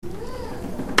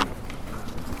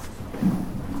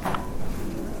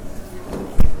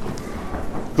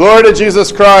Glory to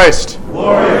Jesus Christ.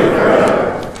 Glory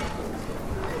forever.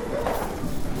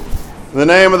 In the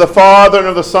name of the Father, and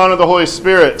of the Son, and of the Holy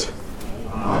Spirit.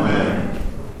 Amen.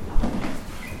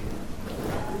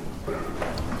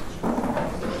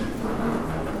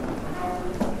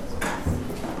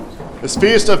 This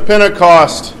Feast of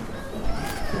Pentecost.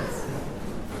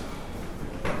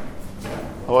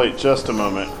 Oh, wait, just a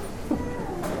moment.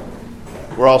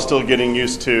 We're all still getting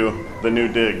used to the new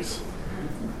digs.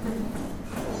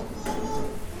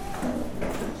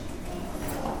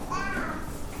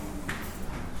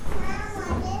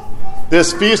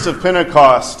 This Feast of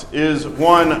Pentecost is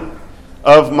one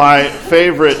of my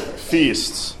favorite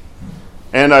feasts,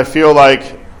 and I feel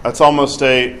like it's almost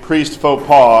a priest faux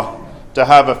pas to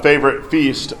have a favorite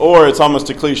feast, or it's almost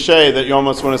a cliche that you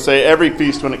almost want to say every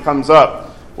feast when it comes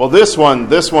up. Well, this one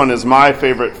is my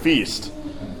favorite feast.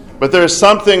 But there's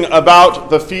something about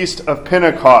the Feast of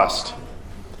Pentecost.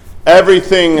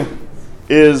 Everything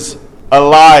is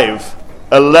alive,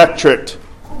 electric,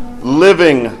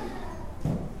 living.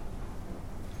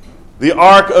 The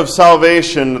ark of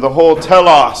salvation, the whole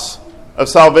telos of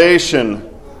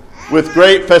salvation, with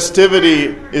great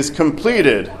festivity is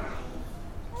completed.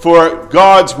 For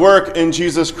God's work in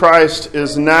Jesus Christ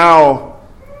is now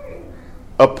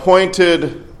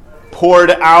appointed, poured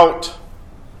out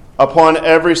upon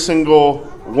every single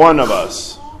one of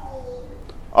us,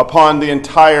 upon the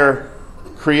entire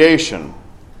creation.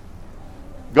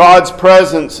 God's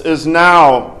presence is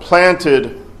now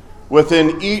planted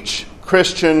within each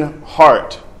Christian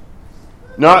heart.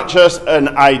 Not just an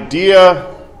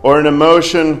idea or an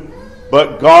emotion,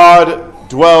 but God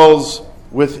dwells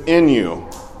within you.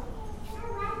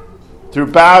 Through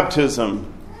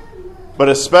baptism, but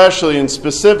especially and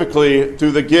specifically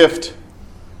through the gift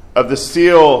of the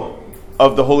seal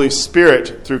of the Holy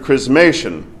Spirit through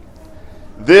chrismation.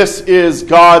 This is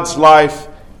God's life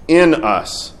in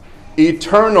us,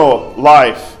 eternal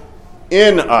life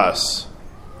in us.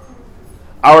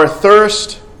 Our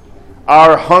thirst,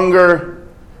 our hunger,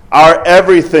 our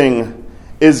everything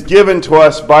is given to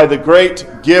us by the great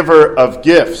giver of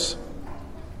gifts.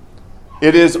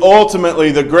 It is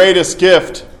ultimately the greatest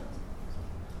gift,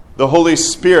 the Holy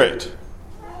Spirit,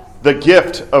 the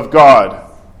gift of God.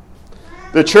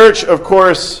 The church, of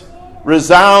course,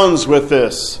 resounds with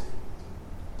this,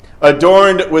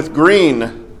 adorned with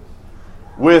green,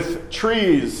 with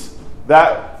trees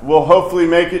that will hopefully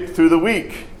make it through the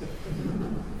week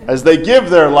as they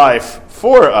give their life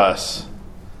for us.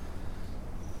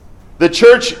 The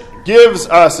church gives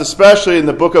us, especially in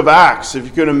the book of Acts, if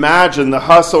you can imagine the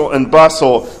hustle and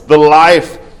bustle, the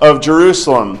life of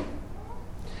Jerusalem.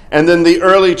 And then the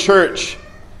early church,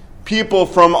 people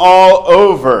from all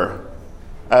over,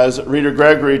 as Reader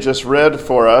Gregory just read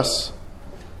for us,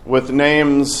 with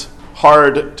names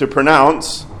hard to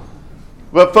pronounce,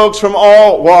 but folks from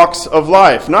all walks of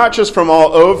life, not just from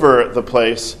all over the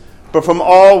place, but from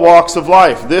all walks of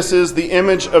life. This is the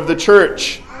image of the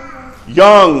church.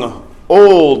 Young,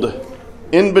 old,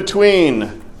 in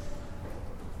between,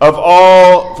 of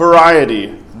all variety.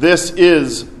 This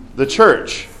is the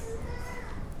church.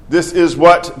 This is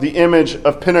what the image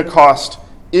of Pentecost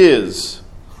is.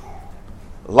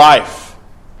 Life.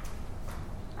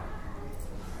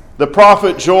 The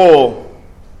prophet Joel,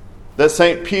 that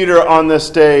St. Peter on this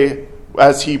day,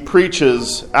 as he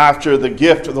preaches after the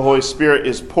gift of the Holy Spirit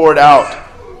is poured out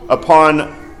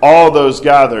upon all those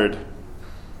gathered.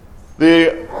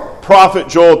 The prophet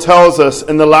Joel tells us,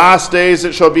 in the last days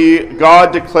it shall be,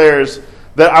 God declares,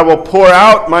 that I will pour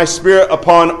out my Spirit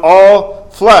upon all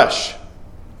flesh,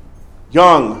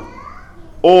 young,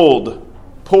 old,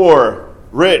 poor,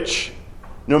 rich,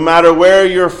 no matter where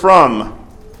you're from.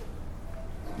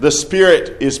 The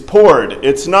Spirit is poured.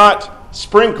 It's not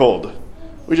sprinkled.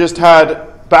 We just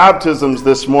had baptisms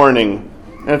this morning.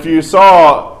 And if you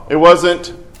saw, it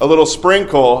wasn't a little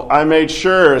sprinkle. I made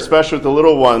sure, especially with the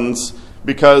little ones,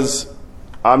 because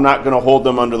I'm not going to hold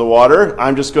them under the water.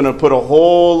 I'm just going to put a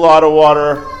whole lot of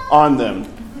water on them.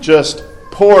 Just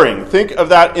pouring. Think of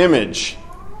that image.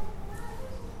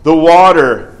 The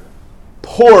water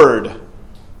poured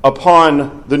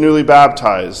upon the newly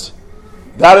baptized.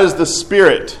 That is the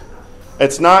Spirit.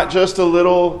 It's not just a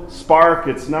little spark.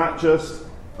 It's not just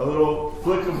a little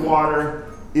flick of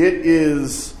water. It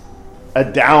is a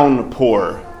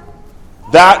downpour.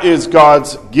 That is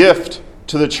God's gift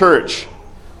to the church.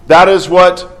 That is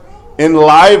what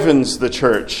enlivens the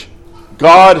church.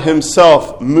 God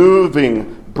himself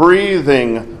moving,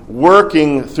 breathing,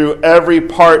 working through every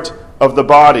part of the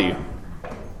body.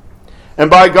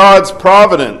 And by God's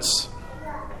providence,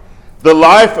 The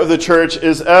life of the church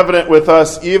is evident with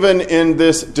us even in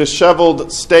this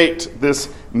disheveled state, this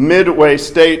midway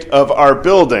state of our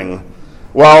building.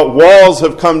 While walls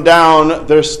have come down,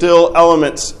 there's still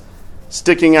elements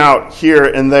sticking out here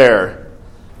and there.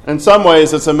 In some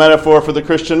ways, it's a metaphor for the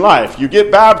Christian life. You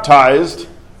get baptized,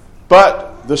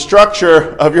 but the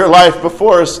structure of your life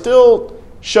before still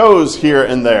shows here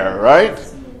and there, right?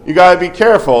 You got to be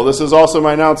careful. This is also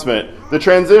my announcement. The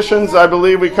transitions, I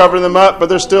believe we cover them up, but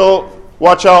there's still,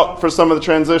 watch out for some of the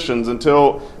transitions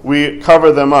until we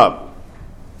cover them up.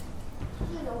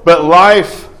 But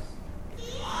life,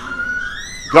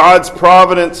 God's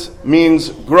providence means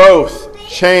growth,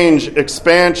 change,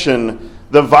 expansion,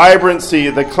 the vibrancy,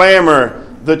 the clamor,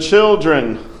 the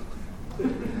children,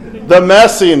 the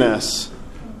messiness,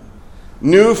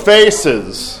 new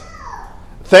faces.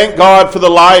 Thank God for the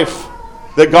life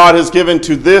that God has given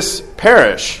to this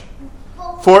parish,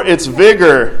 for its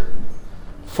vigor,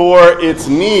 for its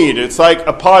need. It's like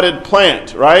a potted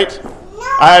plant, right?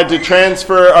 I had to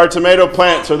transfer our tomato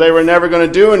plants, or they were never going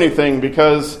to do anything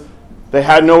because they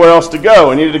had nowhere else to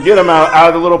go. I needed to get them out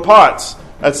of the little pots.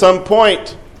 At some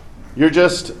point, you're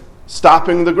just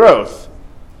stopping the growth.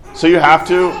 So you have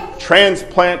to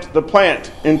transplant the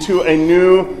plant into a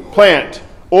new plant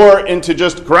or into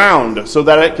just ground so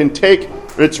that it can take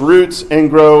its roots and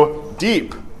grow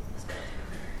deep.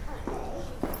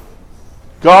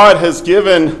 God has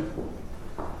given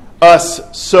us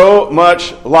so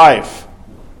much life.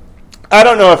 I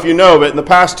don't know if you know, but in the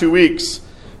past 2 weeks,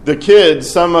 the kids,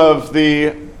 some of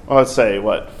the, let's say,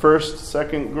 first,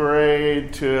 second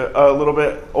grade to a little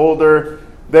bit older,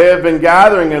 they have been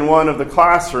gathering in one of the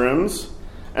classrooms,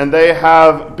 and they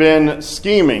have been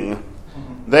scheming.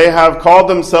 They have called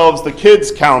themselves the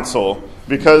Kids Council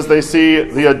because they see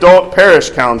the Adult Parish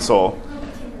Council.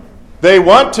 They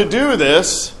want to do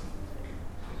this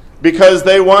because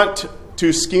they want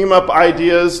to scheme up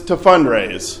ideas to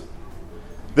fundraise.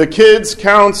 The Kids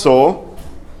Council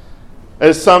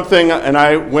is something, and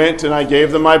I went and I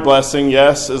gave them my blessing.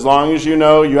 Yes, as long as you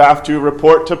know, you have to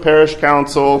report to Parish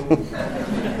Council.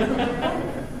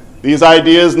 These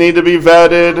ideas need to be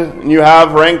vetted, and you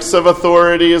have ranks of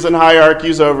authorities and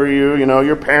hierarchies over you,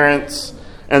 your parents,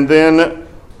 and then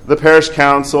the Parish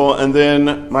Council, and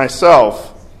then myself.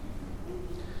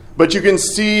 But you can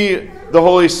see the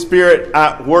Holy Spirit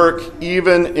at work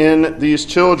even in these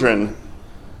children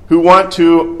who want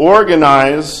to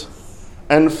organize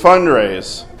and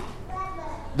fundraise.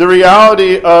 The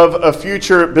reality of a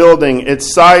future building,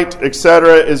 its site,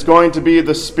 etc., is going to be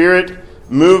the Spirit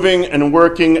moving and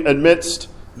working amidst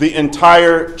the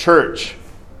entire church.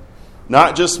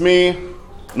 Not just me,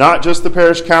 not just the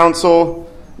Parish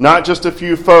Council, not just a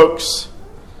few folks.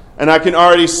 And I can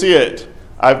already see it.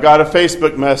 I've got a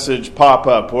Facebook message pop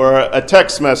up or a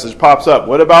text message pops up.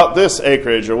 What about this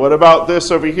acreage? Or what about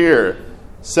this over here?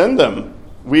 Send them.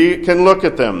 We can look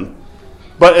at them.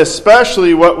 But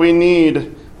especially what we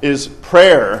need is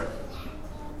prayer.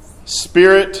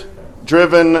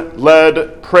 Spirit-driven,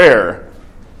 led prayer.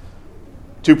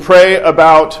 To pray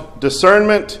about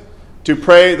discernment, to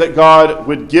pray that God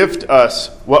would gift us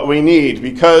what we need,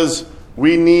 because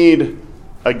we need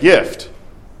a gift.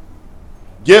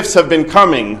 Gifts have been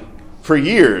coming for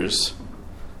years,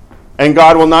 and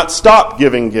God will not stop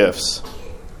giving gifts.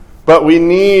 But we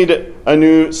need a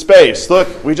new space.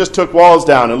 Look, we just took walls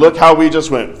down, and look how we just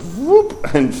went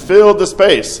whoop and filled the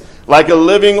space. Like a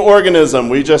living organism,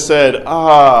 we just said,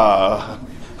 I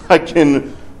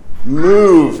can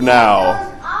move now.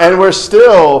 And we're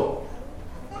still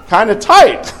kind of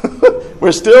tight.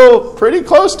 We're still pretty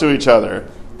close to each other.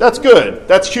 That's good.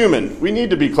 That's human. We need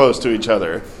to be close to each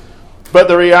other. But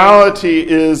the reality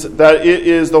is that it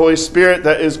is the Holy Spirit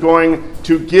that is going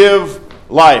to give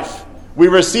life. We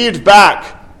received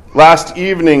back last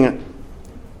evening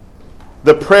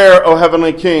the prayer, O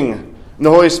Heavenly King. And the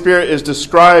Holy Spirit is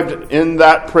described in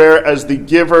that prayer as the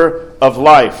giver of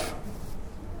life.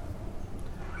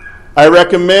 I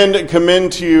recommend and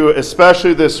commend to you,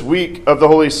 especially this week of the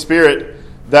Holy Spirit,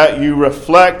 that you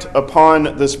reflect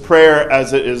upon this prayer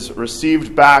as it is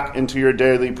received back into your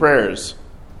daily prayers.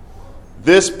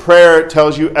 This prayer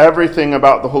tells you everything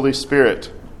about the Holy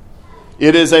Spirit.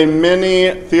 It is a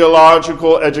mini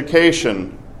theological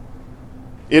education.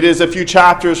 It is a few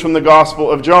chapters from the Gospel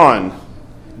of John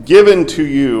given to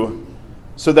you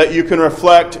so that you can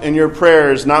reflect in your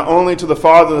prayers not only to the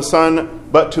Father, the Son,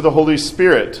 but to the Holy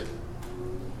Spirit.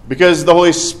 Because the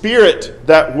Holy Spirit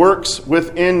that works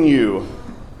within you,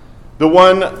 the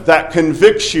one that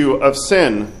convicts you of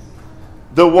sin,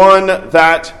 the one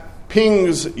that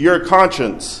pings your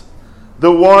conscience,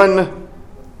 the one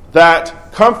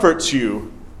that comforts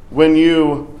you when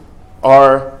you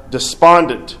are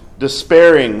despondent,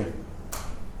 despairing,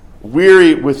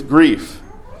 weary with grief.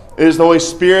 It is the Holy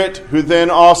Spirit who then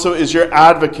also is your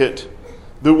advocate,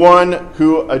 the one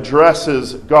who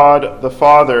addresses God the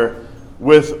Father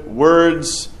with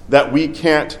words that we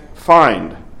can't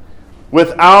find.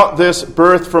 Without this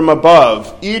birth from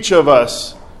above, each of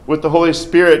us, with the Holy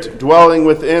Spirit dwelling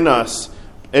within us,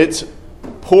 it's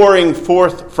pouring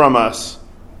forth from us,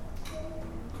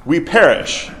 we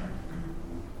perish.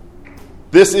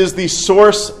 This is the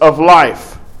source of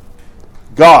life,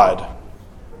 God.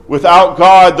 Without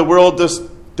God, the world just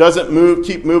doesn't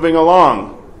keep moving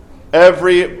along.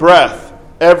 Every breath,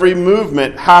 every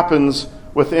movement happens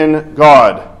within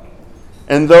God.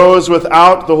 And those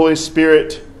without the Holy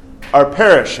Spirit are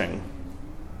perishing.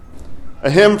 A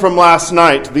hymn from last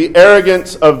night, the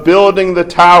arrogance of building the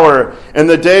tower in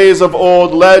the days of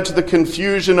old led to the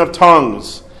confusion of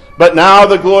tongues. But now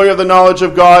the glory of the knowledge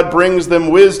of God brings them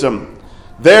wisdom.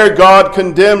 There God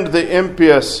condemned the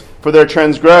impious for their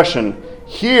transgression.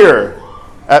 Here,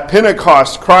 at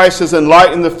Pentecost, Christ has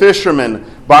enlightened the fishermen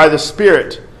by the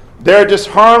Spirit. Their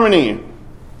disharmony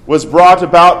was brought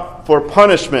about for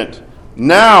punishment.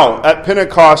 Now, at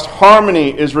Pentecost,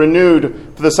 harmony is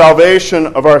renewed for the salvation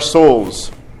of our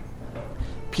souls.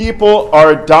 People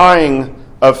are dying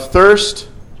of thirst.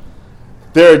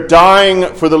 They're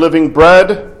dying for the living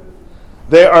bread.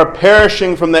 They are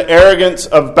perishing from the arrogance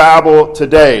of Babel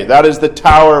today. That is the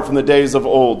tower from the days of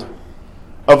old.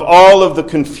 Of all of the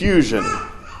confusion.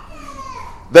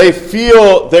 They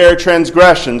feel their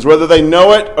transgressions, whether they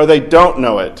know it or they don't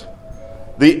know it.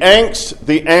 The angst,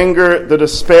 the anger, the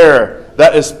despair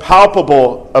that is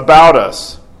palpable about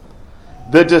us.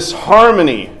 The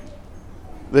disharmony,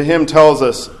 the hymn tells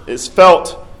us, is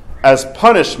felt as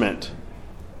punishment.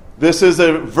 This is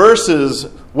versus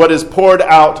what is poured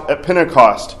out at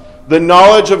Pentecost. The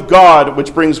knowledge of God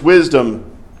which brings wisdom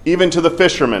even to the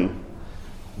fishermen.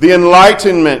 The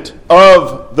enlightenment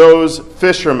of those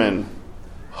fishermen.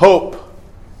 Hope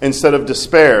instead of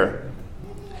despair.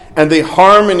 And the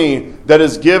harmony that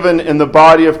is given in the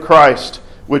body of Christ,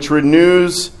 which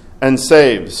renews and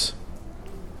saves.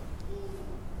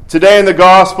 Today in the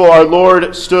gospel, our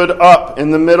Lord stood up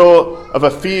in the middle of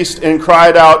a feast and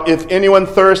cried out, "If anyone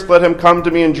thirst, let him come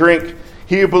to me and drink.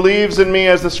 He who believes in me,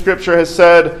 as the scripture has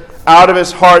said, out of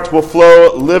his heart will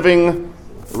flow living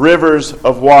rivers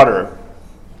of water."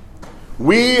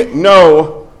 We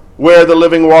know where the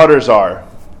living waters are.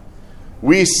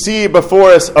 We see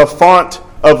before us a font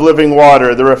of living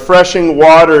water, the refreshing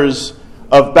waters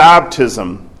of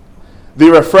baptism,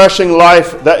 the refreshing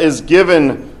life that is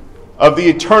given of the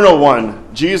eternal one,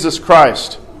 Jesus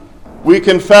Christ. We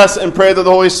confess and pray that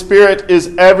the Holy Spirit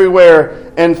is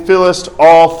everywhere and filleth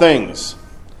all things.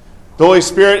 The Holy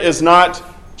Spirit is not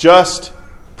just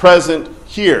present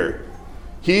here.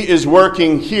 He is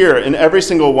working here in every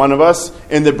single one of us,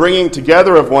 in the bringing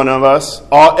together of one of us,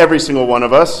 every single one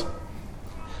of us.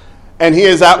 And he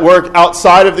is at work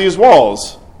outside of these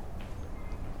walls,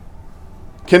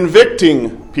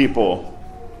 convicting people,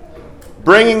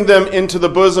 bringing them into the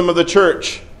bosom of the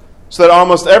church, so that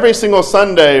almost every single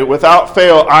Sunday, without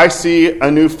fail, I see a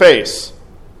new face.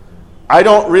 I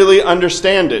don't really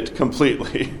understand it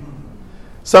completely.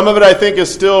 Some of it, I think,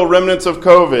 is still remnants of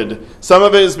COVID. Some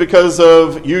of it is because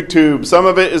of YouTube. Some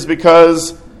of it is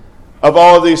because of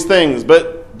all of these things.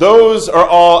 But those are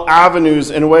all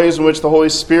avenues and ways in which the Holy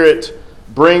Spirit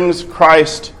brings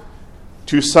Christ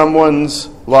to someone's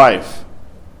life.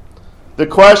 The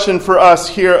question for us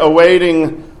here,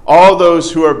 awaiting all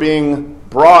those who are being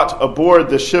brought aboard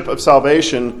the ship of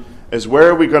salvation, is where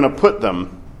are we going to put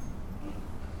them?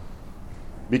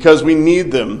 Because we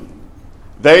need them.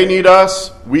 They need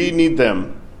us, we need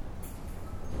them.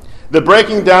 The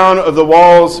breaking down of the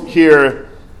walls here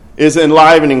is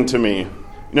enlivening to me.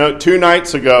 2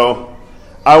 nights ago,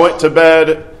 I went to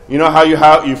bed. You know how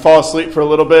you fall asleep for a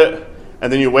little bit,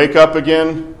 and then you wake up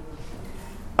again?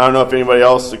 I don't know if anybody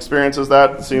else experiences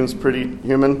that. It seems pretty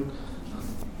human.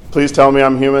 Please tell me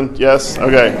I'm human. Yes?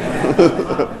 Okay.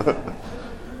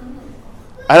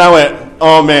 And I went,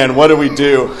 oh man, what do we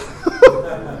do?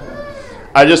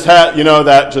 I just had,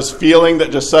 that just feeling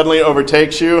that just suddenly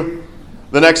overtakes you.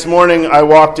 The next morning I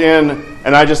walked in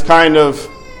and I just kind of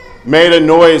made a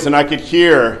noise and I could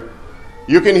hear.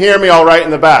 You can hear me all right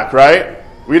in the back, right?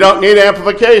 We don't need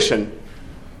amplification.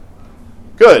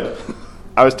 Good.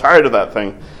 I was tired of that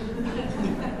thing.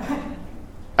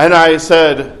 And I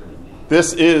said,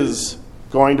 this is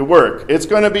going to work. It's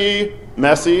going to be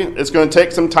messy. It's going to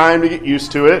take some time to get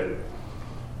used to it.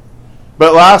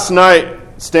 But last night,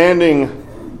 standing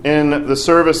in the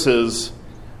services,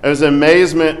 it was an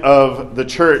amazement of the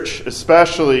church,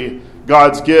 especially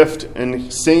God's gift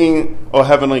in singing, O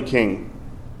Heavenly King.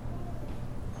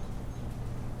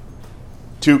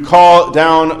 To call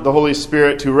down the Holy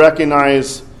Spirit, to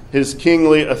recognize his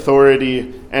kingly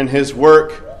authority and his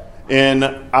work in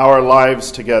our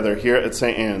lives together here at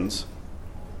St. Anne's.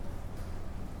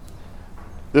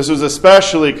 This was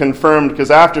especially confirmed because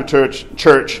after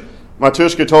church,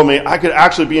 Matushka told me I could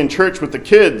actually be in church with the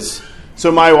kids.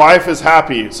 So my wife is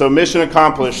happy. So mission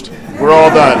accomplished. We're all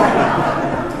done.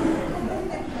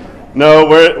 No,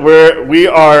 we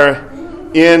are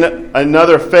in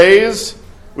another phase.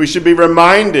 We should be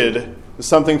reminded,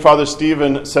 something Father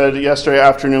Stephen said yesterday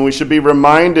afternoon, we should be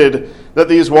reminded that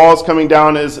these walls coming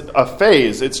down is a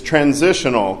phase. It's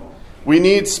transitional. We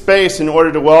need space in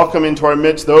order to welcome into our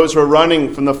midst those who are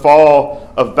running from the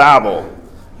fall of Babel,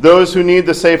 those who need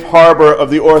the safe harbor of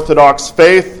the Orthodox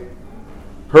faith,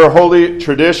 her holy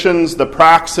traditions, the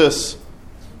praxis,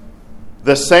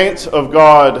 the saints of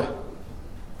God.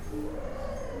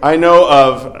 I know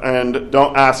of, and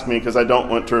don't ask me because I don't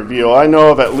want to reveal, I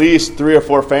know of at least 3 or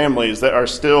 4 families that are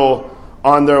still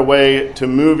on their way to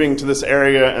moving to this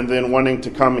area and then wanting to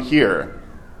come here.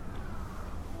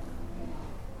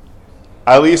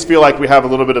 I at least feel like we have a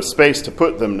little bit of space to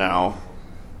put them now.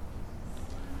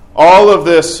 All of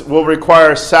this will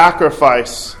require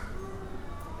sacrifice,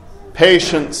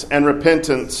 patience, and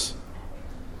repentance.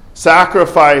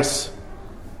 Sacrifice,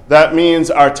 that means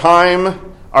our time,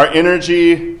 our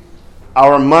energy,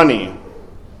 our money,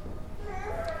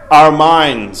 our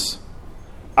minds,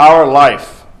 our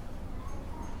life.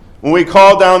 When we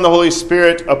call down the Holy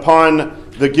Spirit upon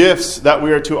the gifts that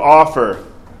we are to offer,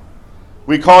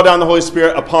 we call down the Holy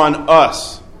Spirit upon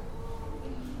us.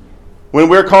 When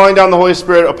we're calling down the Holy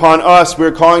Spirit upon us,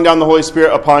 we're calling down the Holy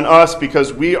Spirit upon us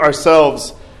because we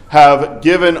ourselves have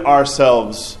given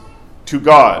ourselves to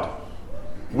God.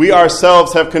 We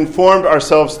ourselves have conformed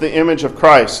ourselves to the image of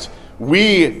Christ.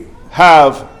 We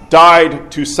have died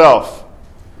to self.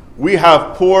 We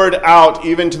have poured out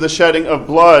even to the shedding of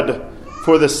blood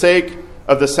for the sake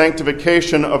of the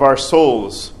sanctification of our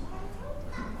souls.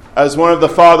 As one of the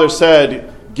fathers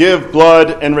said, give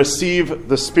blood and receive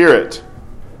the Spirit.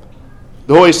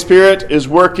 The Holy Spirit is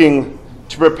working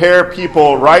to prepare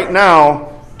people right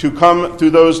now to come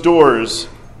through those doors,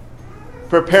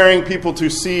 preparing people to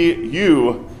see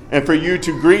you and for you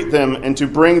to greet them and to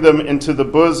bring them into the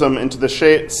bosom, into the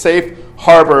safe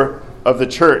harbor of the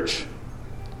church.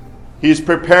 He's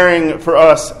preparing for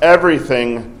us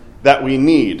everything that we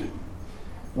need.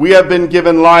 We have been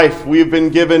given life. We have been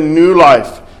given new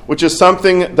life, which is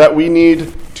something that we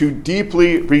need to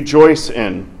deeply rejoice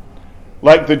in,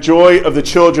 like the joy of the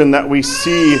children that we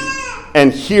see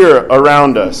and hear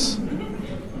around us.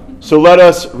 So let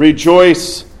us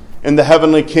rejoice in the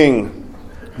Heavenly King,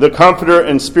 the Comforter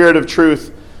and Spirit of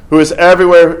truth, who is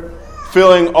everywhere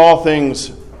filling all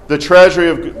things, the treasury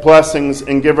of blessings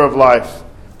and giver of life.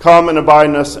 Come and abide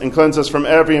in us and cleanse us from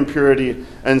every impurity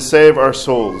and save our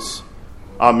souls.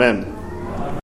 Amen.